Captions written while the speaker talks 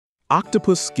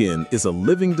Octopus skin is a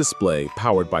living display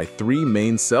powered by three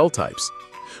main cell types.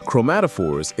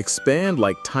 Chromatophores expand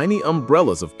like tiny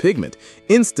umbrellas of pigment,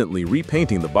 instantly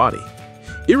repainting the body.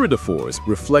 Iridophores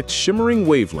reflect shimmering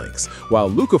wavelengths, while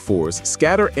leucophores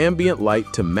scatter ambient light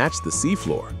to match the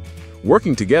seafloor.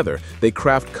 Working together, they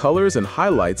craft colors and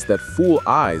highlights that fool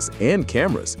eyes and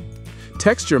cameras.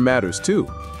 Texture matters too.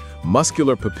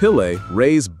 Muscular papillae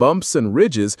raise bumps and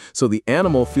ridges so the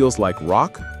animal feels like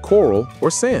rock, coral,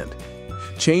 or sand.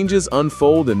 Changes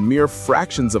unfold in mere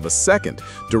fractions of a second,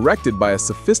 directed by a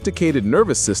sophisticated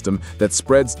nervous system that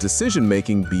spreads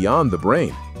decision-making beyond the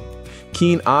brain.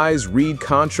 Keen eyes read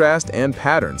contrast and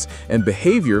patterns, and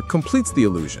behavior completes the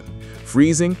illusion,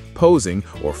 freezing, posing,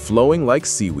 or flowing like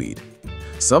seaweed.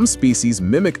 Some species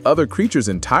mimic other creatures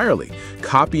entirely,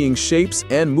 copying shapes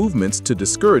and movements to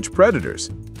discourage predators.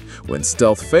 When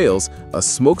stealth fails, a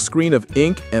smokescreen of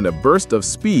ink and a burst of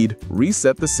speed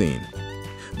reset the scene.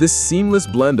 This seamless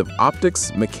blend of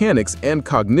optics, mechanics, and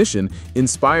cognition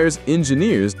inspires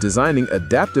engineers designing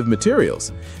adaptive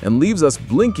materials and leaves us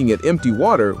blinking at empty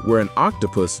water where an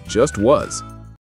octopus just was.